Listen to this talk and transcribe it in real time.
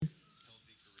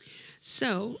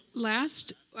So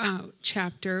last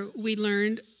chapter, we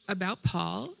learned about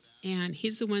Paul, and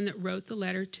he's the one that wrote the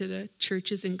letter to the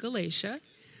churches in Galatia.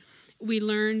 We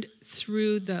learned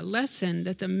through the lesson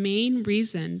that the main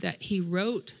reason that he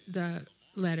wrote the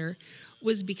letter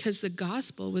was because the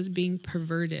gospel was being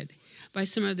perverted by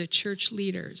some of the church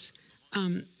leaders.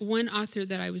 One author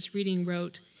that I was reading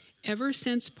wrote, "Ever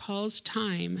since Paul's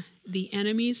time, the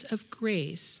enemies of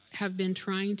grace have been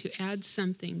trying to add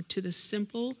something to the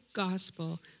simple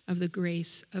gospel of the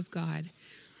grace of God."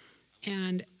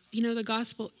 And, the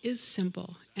gospel is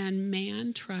simple, and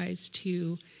man tries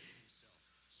to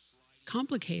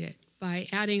complicate it by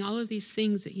adding all of these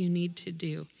things that you need to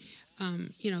do.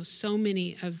 So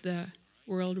many of the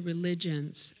world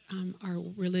religions are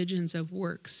religions of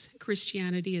works.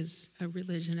 Christianity is a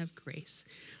religion of grace.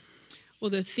 Well,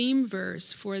 the theme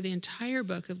verse for the entire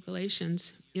book of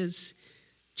Galatians is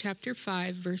chapter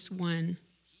 5, verse 1.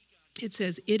 It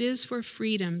says, "It is for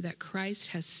freedom that Christ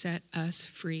has set us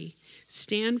free.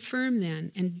 Stand firm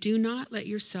then, and do not let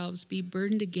yourselves be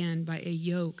burdened again by a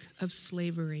yoke of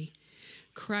slavery.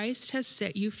 Christ has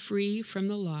set you free from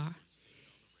the law.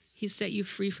 He set you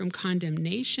free from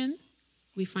condemnation."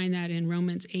 We find that in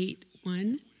Romans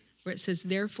 8:1, where it says,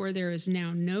 "Therefore there is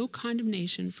now no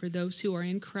condemnation for those who are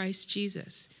in Christ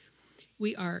Jesus."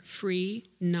 We are free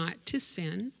not to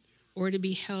sin or to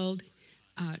be held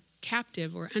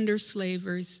captive or under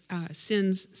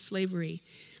sin's slavery.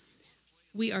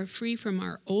 We are free from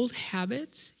our old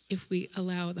habits if we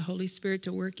allow the Holy Spirit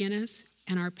to work in us,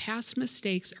 and our past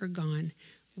mistakes are gone.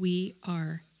 We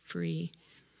are free.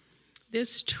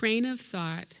 This train of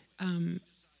thought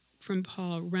from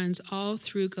Paul runs all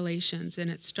through Galatians,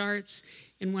 and it starts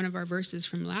in one of our verses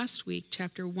from last week,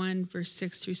 chapter 1, verse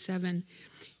 6 through 7.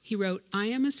 He wrote, "I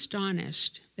am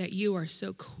astonished that you are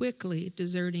so quickly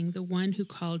deserting the one who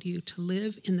called you to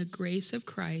live in the grace of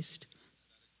Christ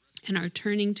and are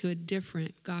turning to a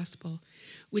different gospel,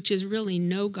 which is really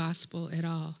no gospel at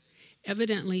all.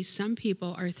 Evidently, some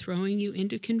people are throwing you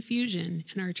into confusion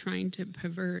and are trying to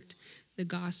pervert the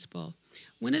gospel."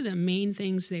 One of the main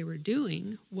things they were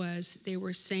doing was they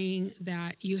were saying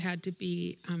that you had to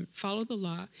be follow the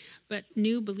law, but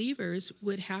new believers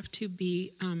would have to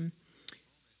be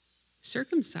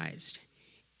circumcised.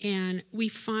 And we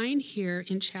find here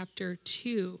in chapter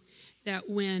 2 that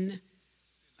when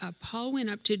Paul went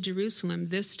up to Jerusalem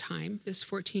this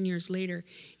 14 years later,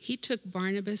 he took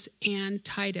Barnabas and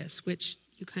Titus, which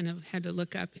you kind of had to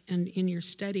look up in your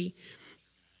study.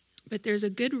 But there's a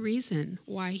good reason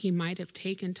why he might have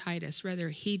taken Titus,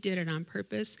 whether he did it on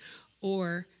purpose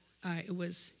or it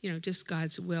was, just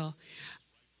God's will.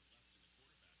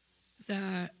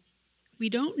 We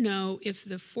don't know if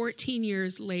the 14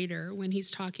 years later, when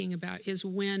he's talking about, is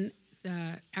when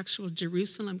the actual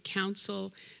Jerusalem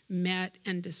council met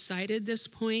and decided this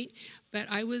point. But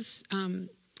I was,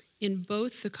 in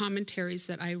both the commentaries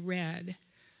that I read,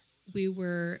 we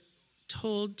were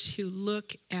told to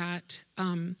look at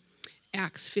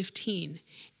Acts 15.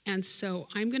 And so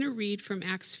I'm going to read from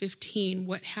Acts 15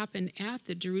 what happened at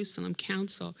the Jerusalem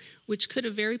council, which could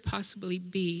have very possibly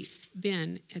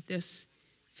been at this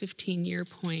 15-year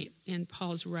point in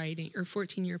Paul's writing, or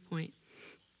 14-year point.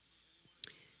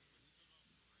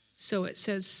 So it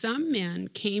says, "Some men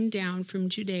came down from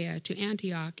Judea to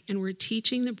Antioch and were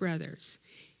teaching the brothers,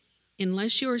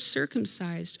 'Unless you are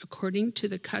circumcised according to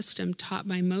the custom taught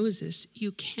by Moses,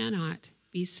 you cannot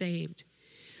be saved.'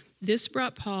 This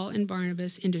brought Paul and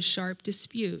Barnabas into sharp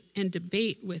dispute and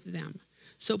debate with them.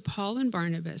 So Paul and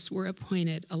Barnabas were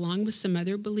appointed, along with some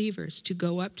other believers, to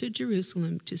go up to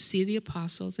Jerusalem to see the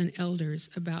apostles and elders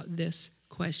about this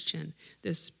question,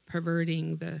 this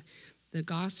perverting the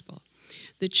gospel.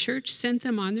 The church sent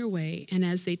them on their way, and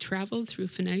as they traveled through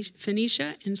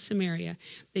Phoenicia and Samaria,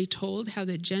 they told how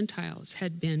the Gentiles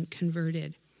had been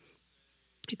converted."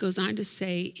 It goes on to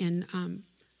say in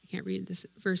I can't read this,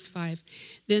 verse 5.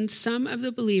 "Then some of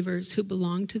the believers who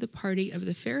belonged to the party of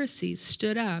the Pharisees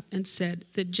stood up and said,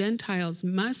 'The Gentiles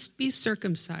must be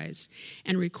circumcised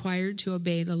and required to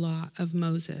obey the law of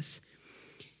Moses.'"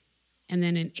 And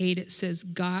then in 8 it says,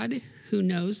 "God, who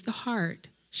knows the heart,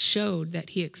 showed that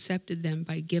he accepted them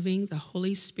by giving the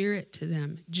Holy Spirit to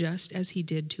them, just as he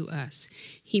did to us.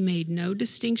 He made no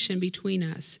distinction between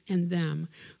us and them,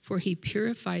 for he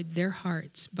purified their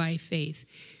hearts by faith."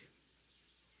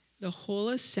 The whole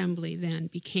assembly then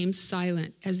became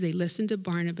silent as they listened to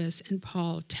Barnabas and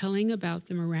Paul telling about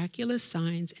the miraculous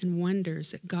signs and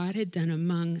wonders that God had done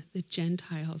among the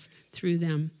Gentiles through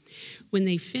them. When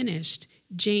they finished,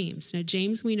 James, now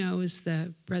James we know is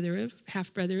the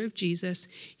half-brother of Jesus.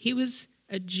 He was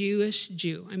a Jewish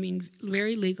Jew. I mean,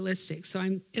 very legalistic.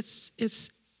 So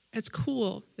it's it's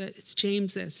cool that it's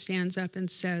James that stands up and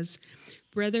says,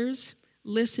 "Brothers,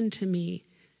 listen to me.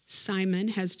 Simon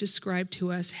has described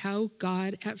to us how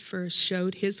God at first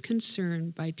showed his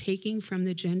concern by taking from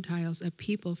the Gentiles a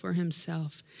people for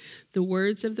himself. The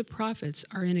words of the prophets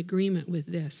are in agreement with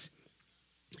this.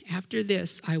 After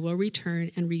this, I will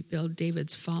return and rebuild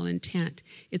David's fallen tent.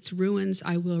 Its ruins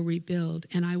I will rebuild,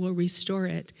 and I will restore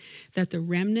it, that the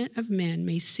remnant of men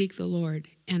may seek the Lord,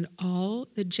 and all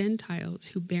the Gentiles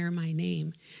who bear my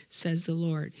name, says the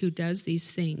Lord, who does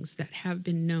these things that have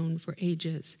been known for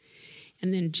ages."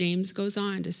 And then James goes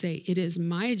on to say, "It is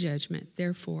my judgment,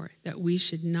 therefore, that we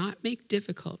should not make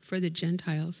difficult for the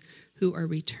Gentiles who are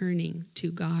returning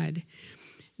to God."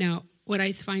 Now, what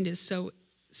I find is so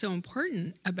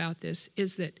important about this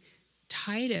is that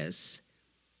Titus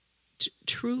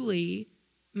truly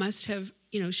must have,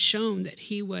 shown that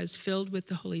he was filled with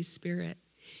the Holy Spirit.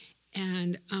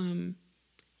 And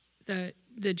the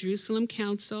Jerusalem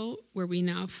Council, where we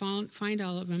now find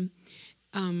all of them,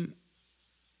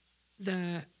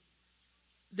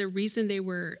 the reason they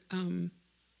were,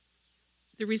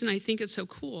 the reason I think it's so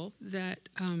cool that,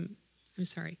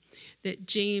 that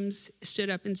James stood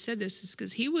up and said this is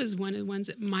because he was one of the ones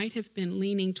that might have been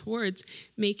leaning towards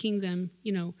making them,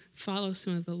 follow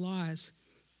some of the laws.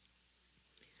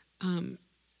 I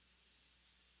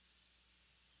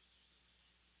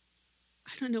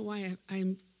don't know why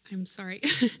I'm sorry.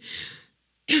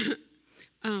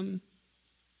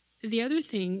 The other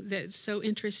thing that's so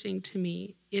interesting to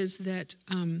me is that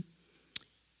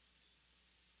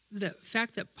the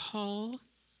fact that Paul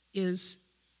is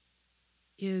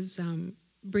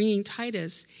bringing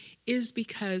Titus is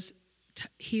because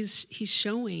he's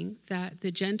showing that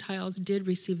the Gentiles did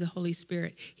receive the Holy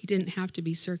Spirit. He didn't have to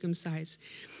be circumcised.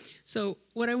 So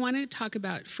what I want to talk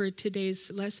about for today's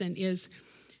lesson is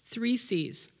 3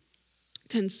 C's: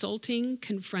 consulting,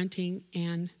 confronting,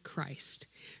 and Christ.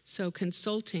 So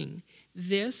consulting,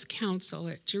 this council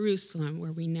at Jerusalem,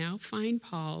 where we now find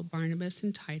Paul, Barnabas,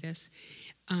 and Titus,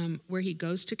 where he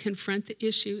goes to confront the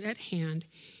issue at hand,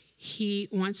 he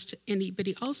wants to, but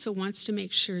he also wants to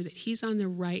make sure that he's on the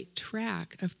right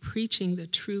track of preaching the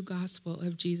true gospel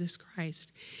of Jesus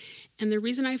Christ. And the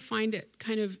reason I find it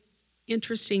kind of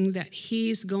interesting that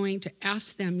he's going to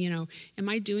ask them, am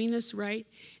I doing this right?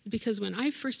 Because when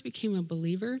I first became a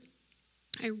believer,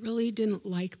 I really didn't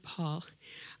like Paul.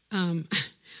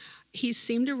 He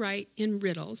seemed to write in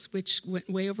riddles, which went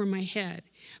way over my head,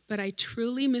 but I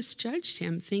truly misjudged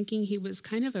him, thinking he was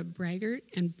kind of a braggart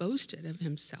and boasted of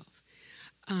himself.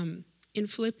 In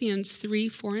Philippians 3,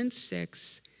 4, and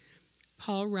 6,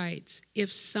 Paul writes,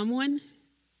 "If someone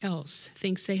else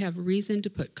thinks they have reason to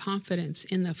put confidence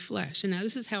in the flesh," and now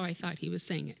this is how I thought he was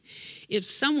saying it, "if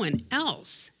someone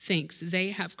else thinks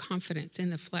they have confidence in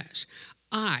the flesh,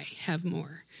 I have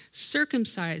more.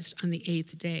 Circumcised on the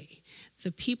 8th day,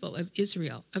 the people of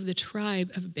Israel, of the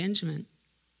tribe of Benjamin,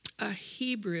 a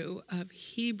Hebrew of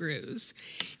Hebrews,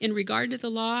 in regard to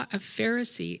the law, a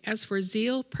Pharisee, as for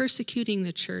zeal, persecuting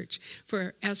the church,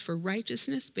 as for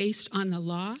righteousness based on the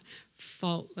law,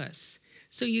 faultless."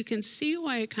 So you can see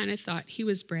why I kind of thought he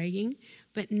was bragging,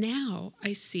 but now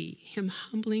I see him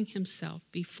humbling himself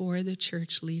before the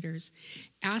church leaders,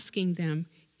 asking them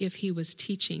if he was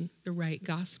teaching the right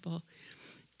gospel.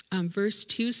 Verse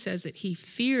 2 says that he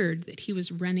feared that he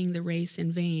was running the race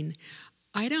in vain.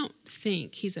 I don't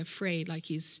think he's afraid, like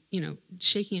he's,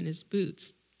 shaking in his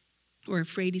boots, or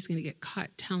afraid he's going to get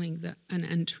caught telling an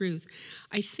untruth.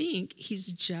 I think he's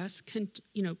just,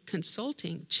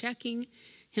 consulting, checking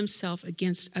himself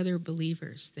against other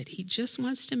believers, that he just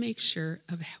wants to make sure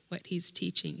of what he's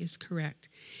teaching is correct.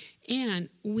 And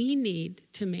we need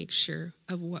to make sure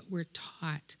of what we're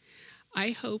taught.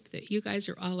 I hope that you guys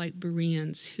are all like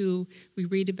Bereans, who we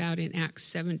read about in Acts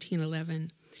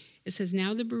 17:11. It says,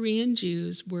 "Now the Berean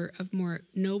Jews were of more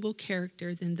noble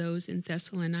character than those in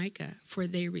Thessalonica, for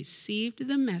they received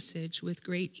the message with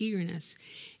great eagerness,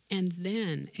 and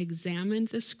then examined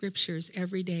the scriptures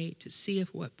every day to see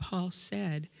if what Paul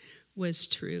said was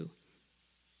true."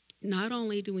 Not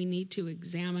only do we need to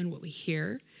examine what we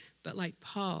hear, but like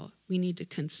Paul, we need to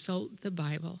consult the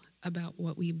Bible about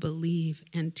what we believe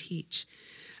and teach.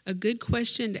 A good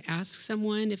question to ask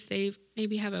someone if they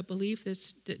maybe have a belief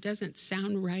that doesn't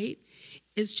sound right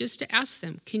is just to ask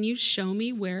them, can you show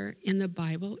me where in the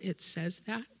Bible it says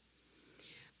that?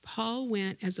 Paul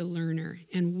went as a learner,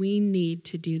 and we need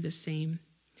to do the same.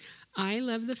 I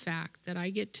love the fact that I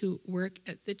get to work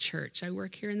at the church. I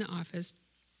work here in the office,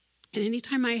 and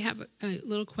anytime I have a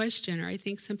little question or I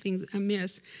think something's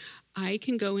amiss, I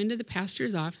can go into the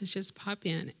pastor's office, just pop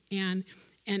in and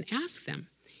ask them.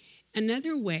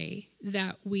 Another way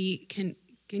that we can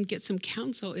can get some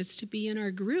counsel is to be in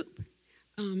our group.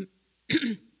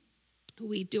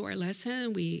 We do our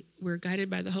lesson. We're guided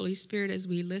by the Holy Spirit as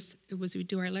we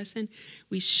do our lesson.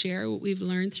 We share what we've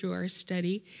learned through our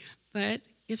study. But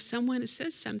if someone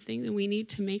says something, then we need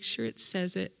to make sure it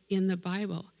says it in the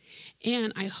Bible.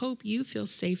 And I hope you feel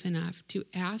safe enough to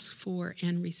ask for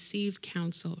and receive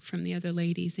counsel from the other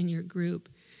ladies in your group.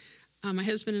 My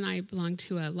husband and I belong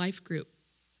to a life group,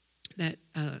 that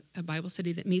a Bible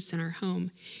study that meets in our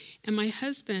home. And my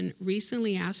husband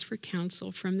recently asked for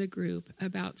counsel from the group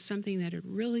about something that had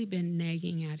really been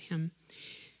nagging at him.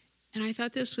 And I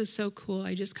thought this was so cool.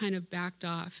 I just kind of backed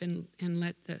off and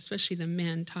let especially the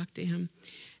men talk to him.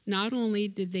 Not only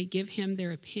did they give him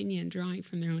their opinion drawing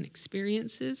from their own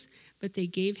experiences, but they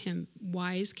gave him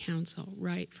wise counsel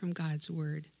right from God's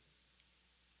word.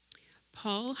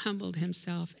 Paul humbled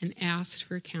himself and asked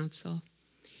for counsel.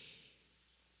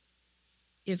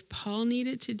 If Paul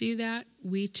needed to do that,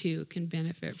 we too can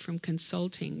benefit from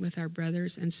consulting with our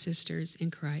brothers and sisters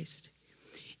in Christ.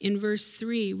 In verse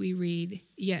 3, we read,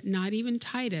 "Yet not even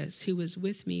Titus, who was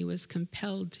with me, was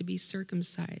compelled to be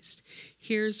circumcised."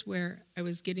 Here's where I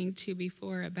was getting to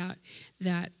before about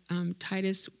that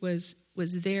Titus was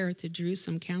there at the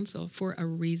Jerusalem Council for a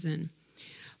reason.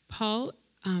 Paul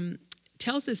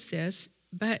tells us this,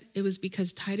 but it was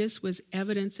because Titus was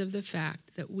evidence of the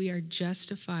fact that we are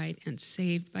justified and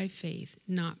saved by faith,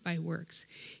 not by works.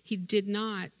 He did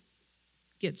not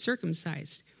get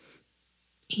circumcised.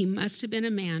 He must have been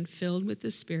a man filled with the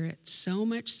Spirit, so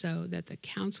much so that the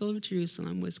Council of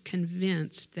Jerusalem was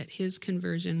convinced that his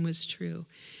conversion was true.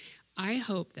 I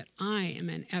hope that I am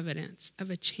an evidence of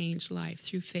a changed life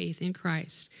through faith in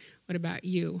Christ. What about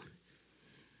you?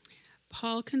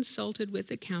 Paul consulted with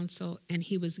the council, and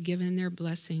he was given their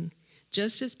blessing.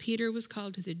 Just as Peter was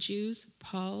called to the Jews,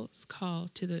 Paul's call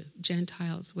to the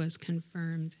Gentiles was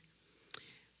confirmed.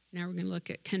 Now we're going to look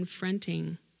at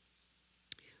confronting.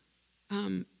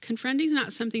 Confronting is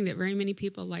not something that very many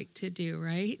people like to do,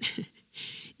 right?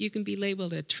 You can be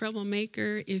labeled a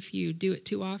troublemaker if you do it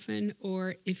too often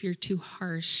or if you're too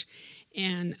harsh.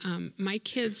 And my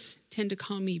kids tend to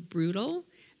call me brutal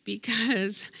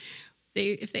because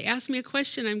if they ask me a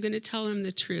question, I'm going to tell them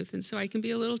the truth. And so I can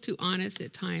be a little too honest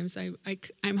at times.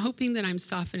 I'm hoping that I'm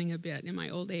softening a bit in my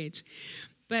old age.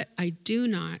 But I do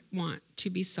not want to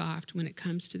be soft when it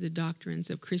comes to the doctrines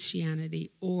of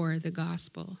Christianity or the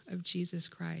gospel of Jesus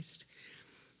Christ.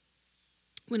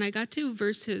 When I got to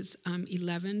verses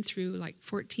 11 through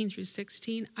 14 through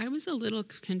 16, I was a little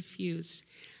confused.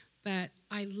 But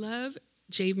I love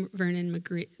J. Vernon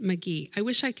McGee. I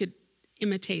wish I could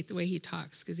imitate the way he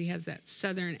talks because he has that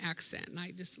southern accent, and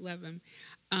I just love him.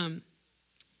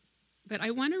 But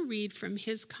I want to read from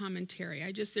his commentary.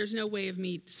 There's no way of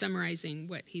me summarizing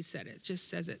what he said. It just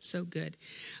says it so good.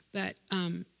 But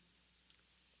I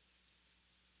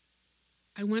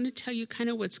want to tell you kind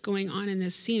of what's going on in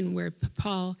this scene where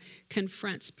Paul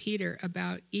confronts Peter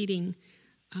about eating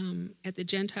at the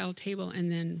Gentile table, and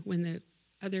then when the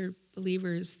other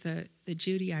believers, the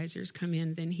Judaizers, come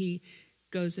in, then he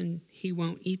goes and he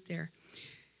won't eat there.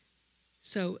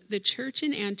 So the church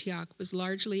in Antioch was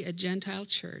largely a Gentile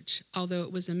church, although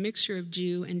it was a mixture of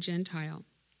Jew and Gentile.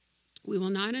 We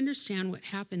will not understand what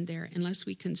happened there unless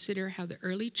we consider how the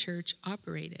early church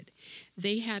operated.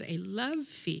 They had a love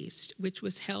feast, which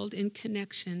was held in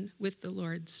connection with the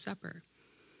Lord's Supper.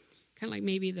 Kind of like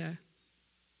maybe the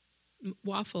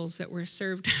waffles that were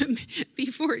served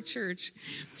before church.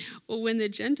 Well, when the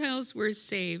Gentiles were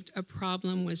saved, a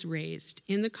problem was raised.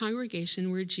 In the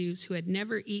congregation were Jews who had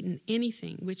never eaten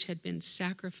anything which had been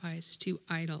sacrificed to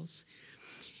idols.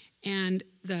 And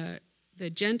the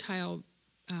Gentile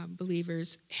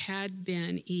believers had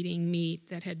been eating meat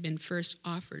that had been first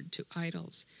offered to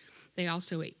idols. They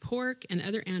also ate pork and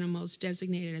other animals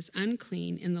designated as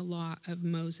unclean in the law of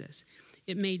Moses.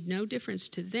 It made no difference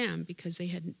to them because they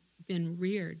had been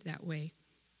reared that way.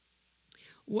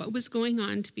 What was going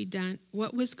to be done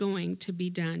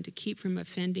to keep from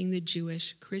offending the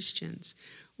Jewish Christians?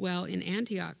 Well, in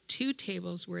Antioch, 2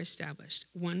 tables were established.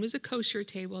 One was a kosher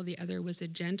table, the other was a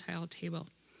Gentile table.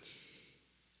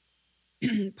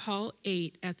 Paul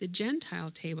ate at the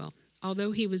Gentile table.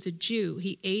 Although he was a Jew,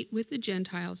 he ate with the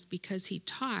Gentiles because he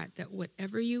taught that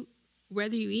whether you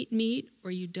eat meat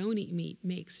or you don't eat meat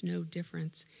makes no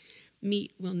difference.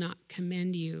 Meat will not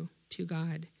commend you to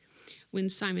God. When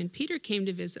Simon Peter came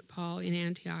to visit Paul in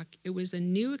Antioch, it was a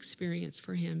new experience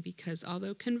for him because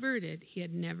although converted, he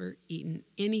had never eaten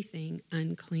anything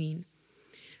unclean.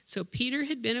 So Peter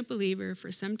had been a believer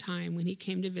for some time when he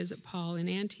came to visit Paul in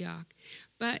Antioch,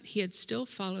 but he had still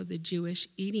followed the Jewish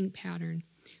eating pattern.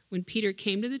 When Peter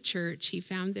came to the church, he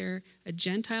found there a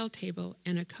Gentile table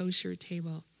and a kosher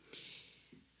table.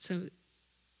 So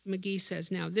McGee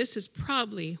says, now this is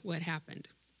probably what happened.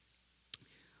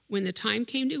 When the time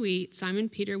came to eat, Simon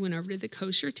Peter went over to the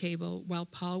kosher table while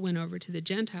Paul went over to the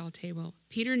Gentile table.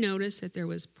 Peter noticed that there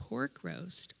was pork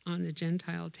roast on the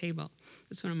Gentile table.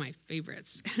 That's one of my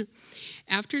favorites.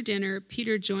 After dinner,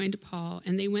 Peter joined Paul,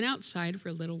 and they went outside for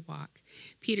a little walk.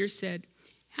 Peter said,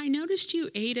 I noticed you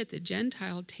ate at the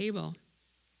Gentile table.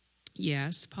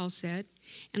 Yes, Paul said,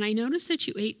 and I noticed that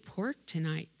you ate pork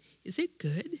tonight. Is it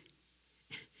good?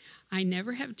 I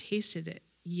never have tasted it.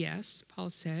 Yes, Paul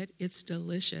said, it's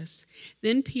delicious.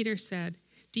 Then Peter said,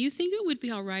 do you think it would be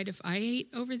all right if I ate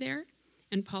over there?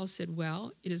 And Paul said,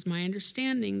 well, it is my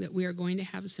understanding that we are going to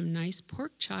have some nice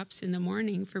pork chops in the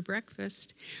morning for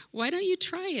breakfast. Why don't you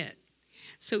try it?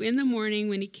 So in the morning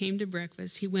when he came to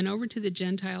breakfast, he went over to the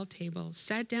Gentile table,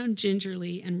 sat down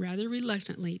gingerly, and rather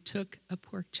reluctantly took a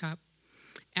pork chop.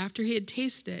 After he had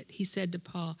tasted it, he said to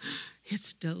Paul,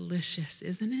 it's delicious,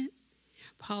 isn't it?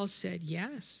 Paul said,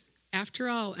 yes. After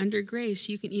all, under grace,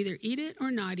 you can either eat it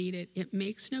or not eat it. It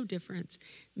makes no difference.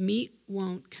 Meat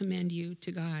won't commend you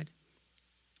to God.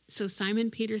 So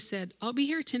Simon Peter said, I'll be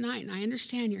here tonight, and I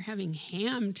understand you're having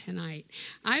ham tonight.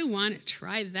 I want to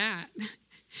try that.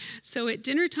 So at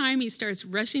dinner time, he starts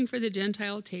rushing for the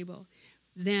Gentile table.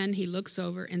 Then he looks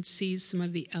over and sees some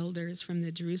of the elders from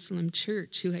the Jerusalem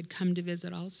church who had come to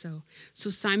visit also. So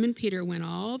Simon Peter went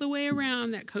all the way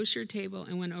around that kosher table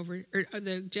and went over, or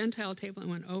the Gentile table,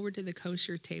 and went over to the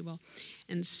kosher table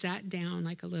and sat down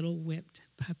like a little whipped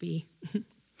puppy.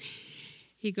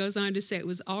 He goes on to say it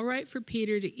was all right for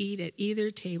Peter to eat at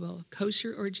either table,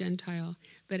 kosher or Gentile,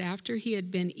 but after he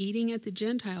had been eating at the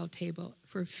Gentile table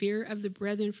for fear of the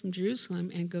brethren from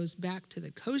Jerusalem and goes back to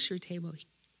the kosher table,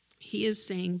 he is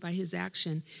saying by his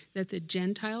action that the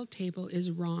Gentile table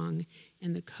is wrong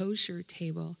and the kosher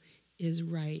table is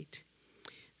right.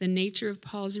 The nature of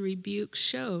Paul's rebuke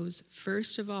shows,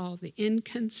 first of all, the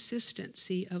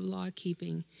inconsistency of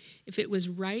law-keeping. If it was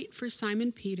right for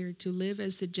Simon Peter to live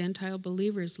as the Gentile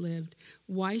believers lived,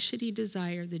 why should he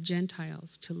desire the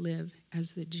Gentiles to live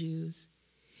as the Jews?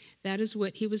 That is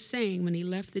what he was saying when he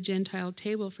left the Gentile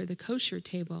table for the kosher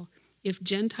table. If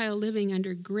Gentile living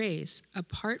under grace,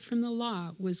 apart from the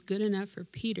law, was good enough for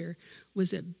Peter,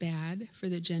 was it bad for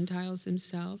the Gentiles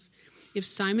themselves? If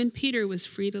Simon Peter was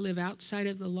free to live outside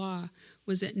of the law,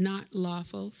 was it not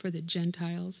lawful for the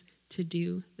Gentiles to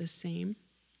do the same?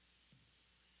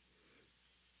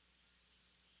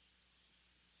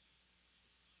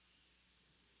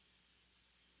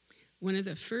 One of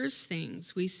the first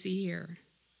things we see here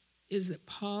is that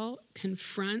Paul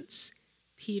confronts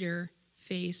Peter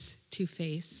face to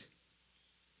face,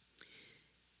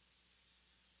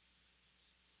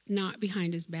 not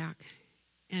behind his back.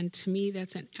 And to me,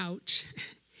 that's an ouch.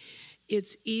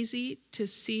 It's easy to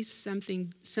see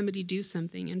somebody do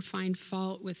something and find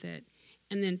fault with it,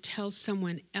 and then tell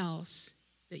someone else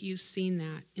that you've seen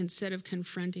that instead of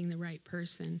confronting the right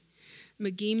person.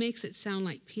 McGee makes it sound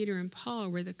like Peter and Paul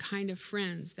were the kind of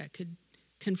friends that could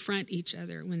confront each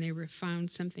other when they were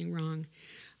found something wrong.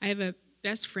 I have a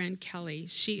best friend, Kelly.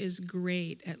 She is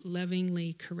great at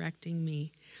lovingly correcting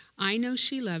me. I know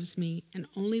she loves me and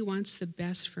only wants the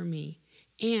best for me,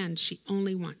 and she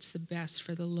only wants the best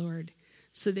for the Lord.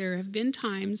 So there have been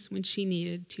times when she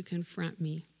needed to confront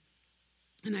me,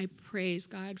 and I praise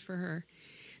God for her.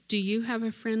 Do you have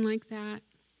a friend like that?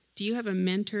 Do you have a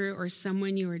mentor or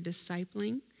someone you are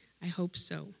discipling? I hope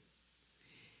so.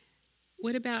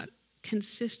 What about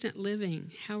consistent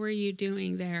living? How are you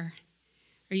doing there?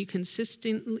 Are you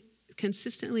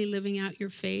consistently living out your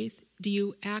faith? Do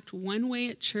you act one way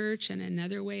at church and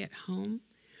another way at home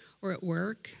or at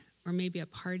work or maybe a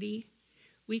party?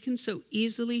 We can so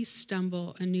easily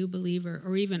stumble a new believer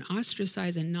or even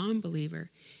ostracize a non-believer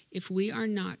if we are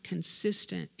not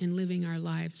consistent in living our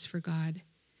lives for God.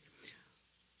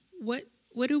 What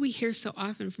do we hear so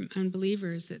often from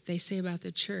unbelievers that they say about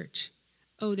the church?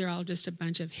 Oh, they're all just a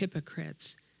bunch of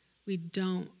hypocrites. We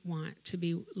don't want to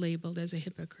be labeled as a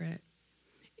hypocrite.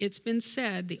 It's been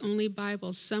said the only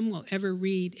Bible some will ever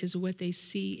read is what they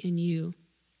see in you.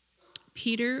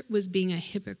 Peter was being a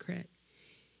hypocrite,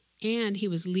 and he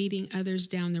was leading others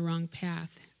down the wrong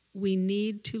path. We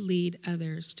need to lead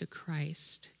others to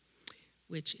Christ,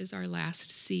 which is our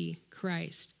last C,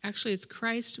 Christ. Actually, it's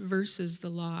Christ versus the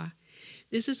law.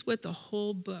 This is what the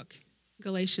whole book,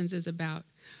 Galatians, is about.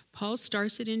 Paul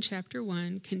starts it in chapter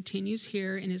 1, continues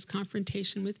here in his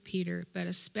confrontation with Peter, but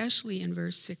especially in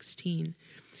verse 16.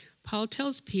 Paul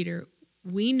tells Peter,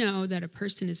 We know that a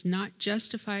person is not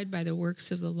justified by the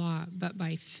works of the law, but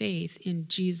by faith in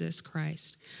Jesus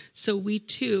Christ. So we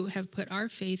too have put our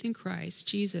faith in Christ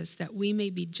Jesus, that we may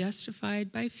be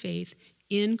justified by faith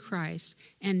in Christ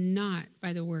and not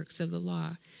by the works of the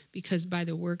law, because by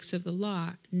the works of the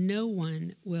law, no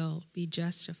one will be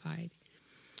justified.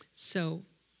 So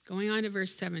going on to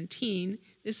verse 17,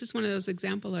 this is one of those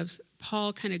examples of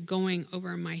Paul kind of going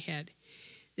over my head.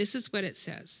 This is what it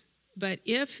says. But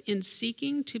if in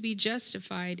seeking to be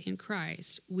justified in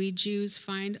Christ, we Jews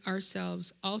find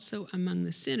ourselves also among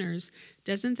the sinners,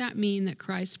 doesn't that mean that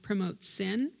Christ promotes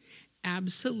sin?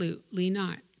 Absolutely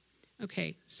not.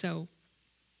 Okay, so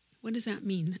what does that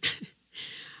mean?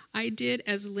 I did,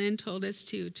 as Lynn told us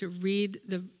to read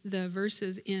the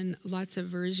verses in lots of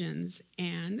versions,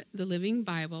 and the Living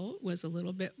Bible was a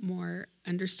little bit more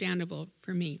understandable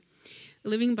for me. The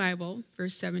Living Bible,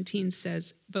 verse 17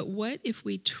 says, "But what if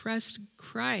we trust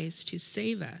Christ to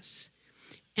save us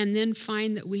and then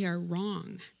find that we are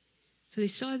wrong?" So they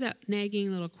still have that nagging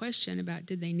little question about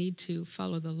did they need to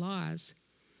follow the laws,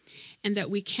 and that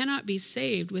we cannot be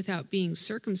saved without being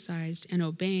circumcised and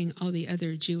obeying all the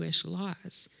other Jewish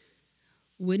laws.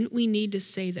 Wouldn't we need to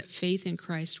say that faith in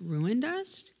Christ ruined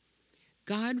us?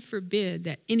 God forbid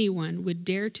that anyone would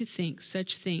dare to think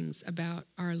such things about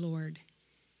our Lord.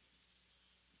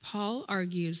 Paul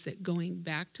argues that going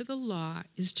back to the law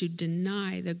is to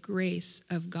deny the grace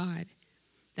of God.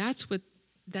 That's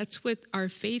what our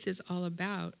faith is all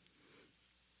about.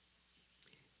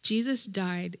 Jesus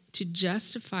died to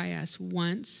justify us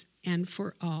once and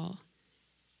for all.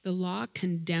 The law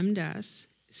condemned us,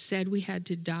 said we had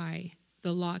to die.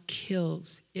 The law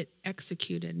kills. It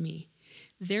executed me.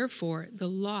 Therefore, the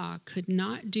law could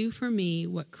not do for me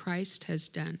what Christ has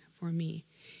done for me.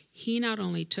 He not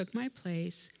only took my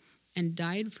place and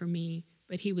died for me,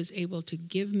 but he was able to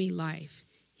give me life.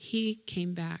 He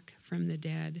came back from the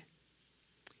dead.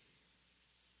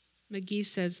 McGee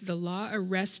says, the law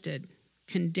arrested,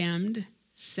 condemned,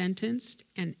 sentenced,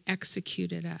 and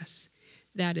executed us.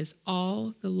 That is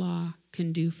all the law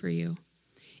can do for you.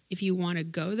 If you want to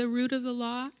go the route of the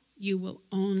law, you will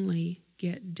only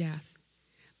get death.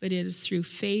 But it is through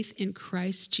faith in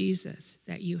Christ Jesus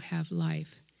that you have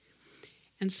life.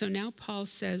 And so now Paul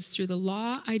says, through the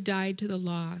law I died to the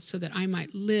law so that I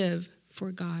might live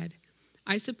for God.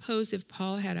 I suppose if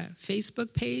Paul had a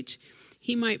Facebook page,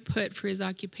 he might put for his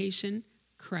occupation,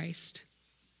 Christ.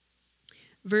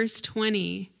 Verse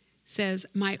 20 says,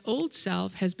 my old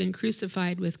self has been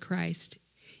crucified with Christ.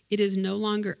 It is no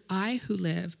longer I who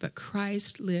live, but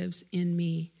Christ lives in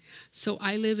me. So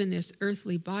I live in this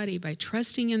earthly body by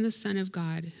trusting in the Son of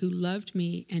God who loved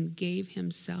me and gave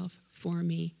himself for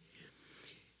me.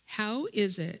 How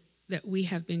is it that we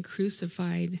have been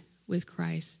crucified with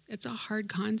Christ? It's a hard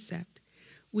concept.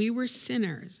 We were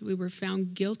sinners. We were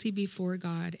found guilty before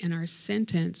God, and our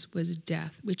sentence was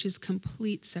death, which is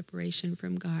complete separation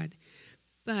from God.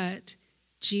 But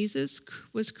Jesus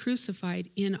was crucified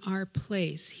in our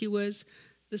place. He was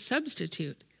the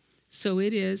substitute. So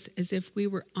it is as if we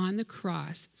were on the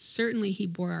cross. Certainly he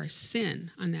bore our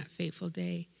sin on that fateful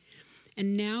day.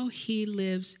 And now he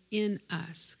lives in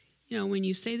us. You know, when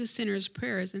you say the sinner's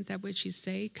prayer, isn't that what you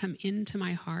say? Come into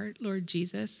my heart, Lord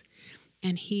Jesus.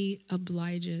 And he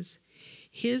obliges.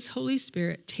 His Holy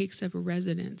Spirit takes up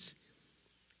residence.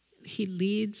 He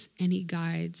leads and he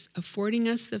guides, affording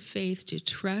us the faith to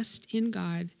trust in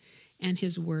God and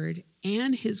his word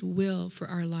and his will for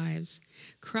our lives.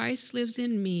 Christ lives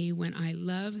in me when I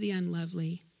love the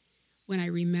unlovely, when I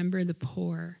remember the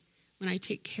poor, when I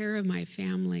take care of my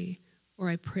family, or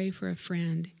I pray for a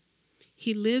friend.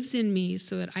 He lives in me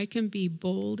so that I can be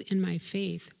bold in my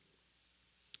faith,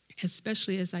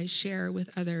 especially as I share with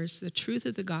others the truth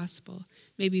of the gospel,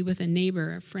 maybe with a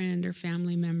neighbor, a friend, or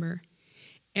family member.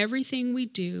 Everything we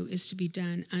do is to be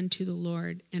done unto the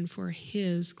Lord and for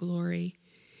his glory.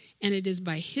 And it is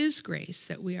by his grace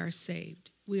that we are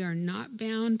saved. We are not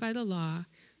bound by the law.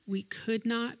 We could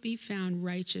not be found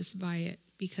righteous by it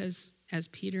because, as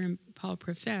Peter and Paul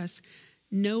profess,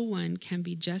 no one can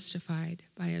be justified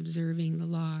by observing the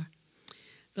law.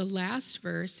 The last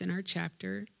verse in our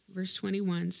chapter, verse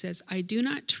 21, says, I do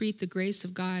not treat the grace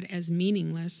of God as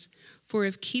meaningless, for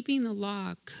if keeping the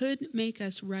law could make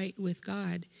us right with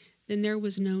God, then there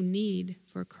was no need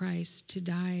for Christ to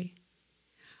die.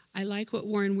 I like what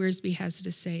Warren Wiersbe has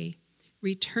to say.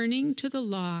 Returning to the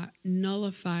law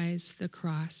nullifies the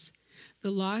cross.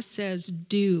 The law says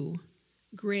do.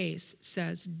 Grace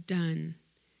says done.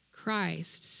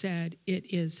 Christ said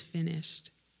it is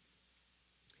finished.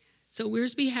 So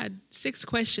Wiersbe had 6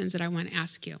 questions that I want to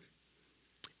ask you.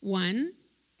 1,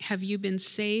 Have you been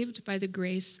saved by the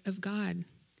grace of God?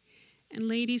 And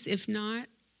ladies, if not,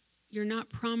 you're not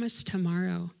promised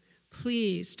tomorrow.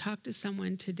 Please talk to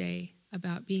someone today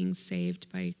about being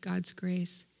saved by God's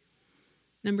grace.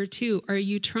 Number 2, are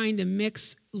you trying to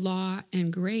mix law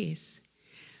and grace?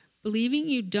 Believing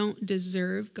you don't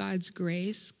deserve God's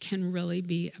grace can really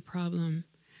be a problem,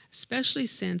 especially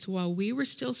since while we were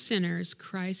still sinners,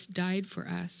 Christ died for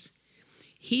us.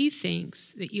 He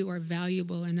thinks that you are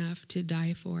valuable enough to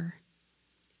die for.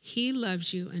 He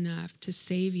loves you enough to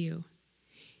save you.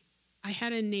 I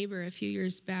had a neighbor a few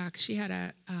years back. She had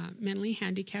a mentally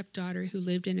handicapped daughter who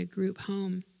lived in a group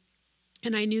home.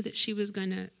 And I knew that she was going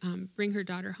to bring her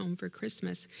daughter home for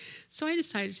Christmas. So I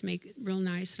decided to make it real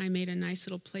nice, and I made a nice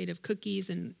little plate of cookies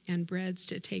and breads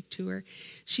to take to her.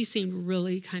 She seemed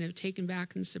really kind of taken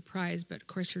back and surprised, but of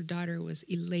course her daughter was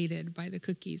elated by the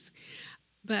cookies.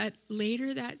 But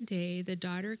later that day, the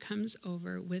daughter comes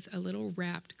over with a little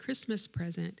wrapped Christmas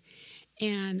present,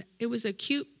 and it was a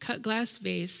cute cut glass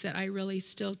vase that I really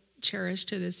still cherish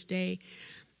to this day.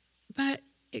 But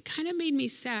it kind of made me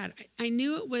sad. I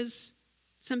knew it was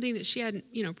something that she hadn't,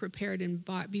 prepared and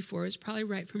bought before. It was probably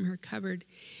right from her cupboard.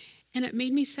 And it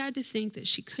made me sad to think that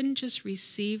she couldn't just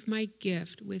receive my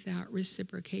gift without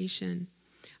reciprocation.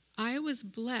 I was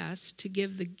blessed to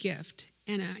give the gift,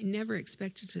 and I never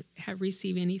expected to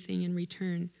receive anything in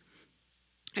return.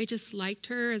 I just liked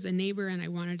her as a neighbor, and I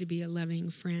wanted to be a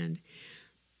loving friend.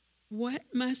 What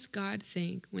must God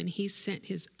think when he sent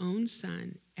his own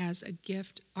son as a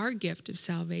gift, our gift of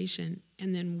salvation,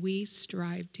 and then we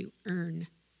strive to earn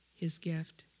his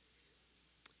gift?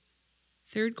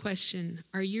 Third question,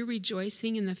 are you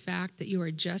rejoicing in the fact that you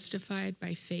are justified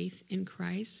by faith in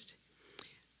Christ?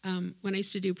 When I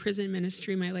used to do prison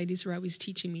ministry, my ladies were always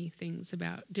teaching me things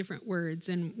about different words.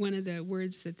 And one of the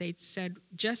words that they said,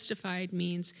 justified,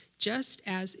 means just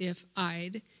as if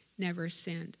I'd never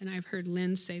sinned. And I've heard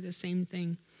Lynn say the same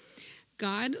thing.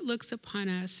 God looks upon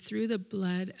us through the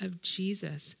blood of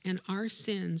Jesus, and our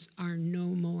sins are no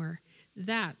more.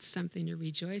 That's something to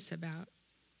rejoice about.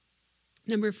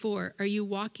 Number 4, are you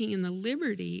walking in the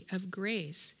liberty of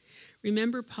grace?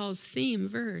 Remember Paul's theme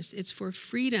verse, it's for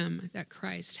freedom that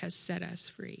Christ has set us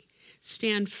free.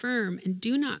 Stand firm and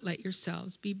do not let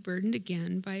yourselves be burdened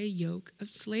again by a yoke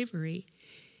of slavery.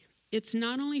 It's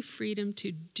not only freedom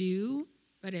to do,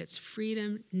 but it's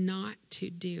freedom not to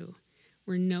do.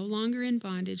 We're no longer in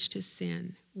bondage to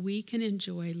sin. We can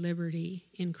enjoy liberty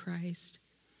in Christ.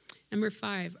 Number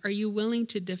 5, are you willing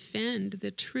to defend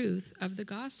the truth of the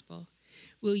gospel?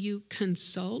 Will you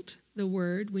consult the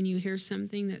word when you hear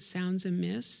something that sounds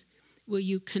amiss? Will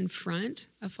you confront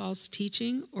a false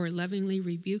teaching or lovingly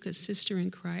rebuke a sister in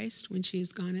Christ when she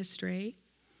has gone astray?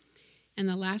 And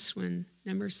the last one,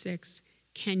 number 6,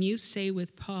 can you say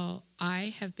with Paul,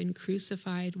 I have been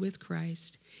crucified with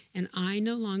Christ, and I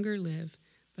no longer live,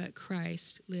 but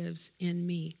Christ lives in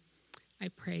me? I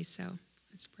pray so.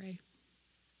 Let's pray.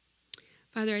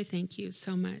 Father, I thank you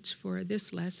so much for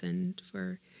this lesson,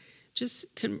 for just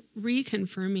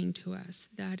reconfirming to us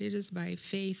that it is by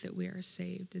faith that we are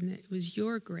saved, and that it was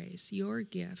your grace, your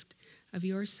gift of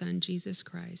your Son, Jesus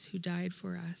Christ, who died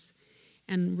for us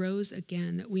and rose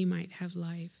again that we might have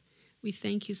life. We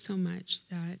thank you so much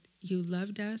that you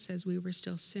loved us as we were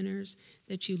still sinners,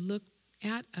 that you looked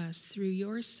at us through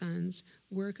your Son's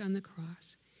work on the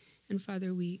cross. And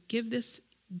Father, we give this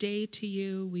day to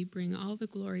you. We bring all the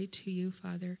glory to you,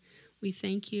 Father. We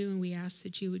thank you, and we ask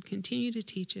that you would continue to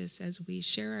teach us as we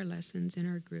share our lessons in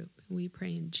our group. And we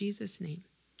pray in Jesus' name.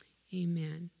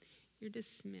 Amen. You're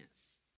dismissed.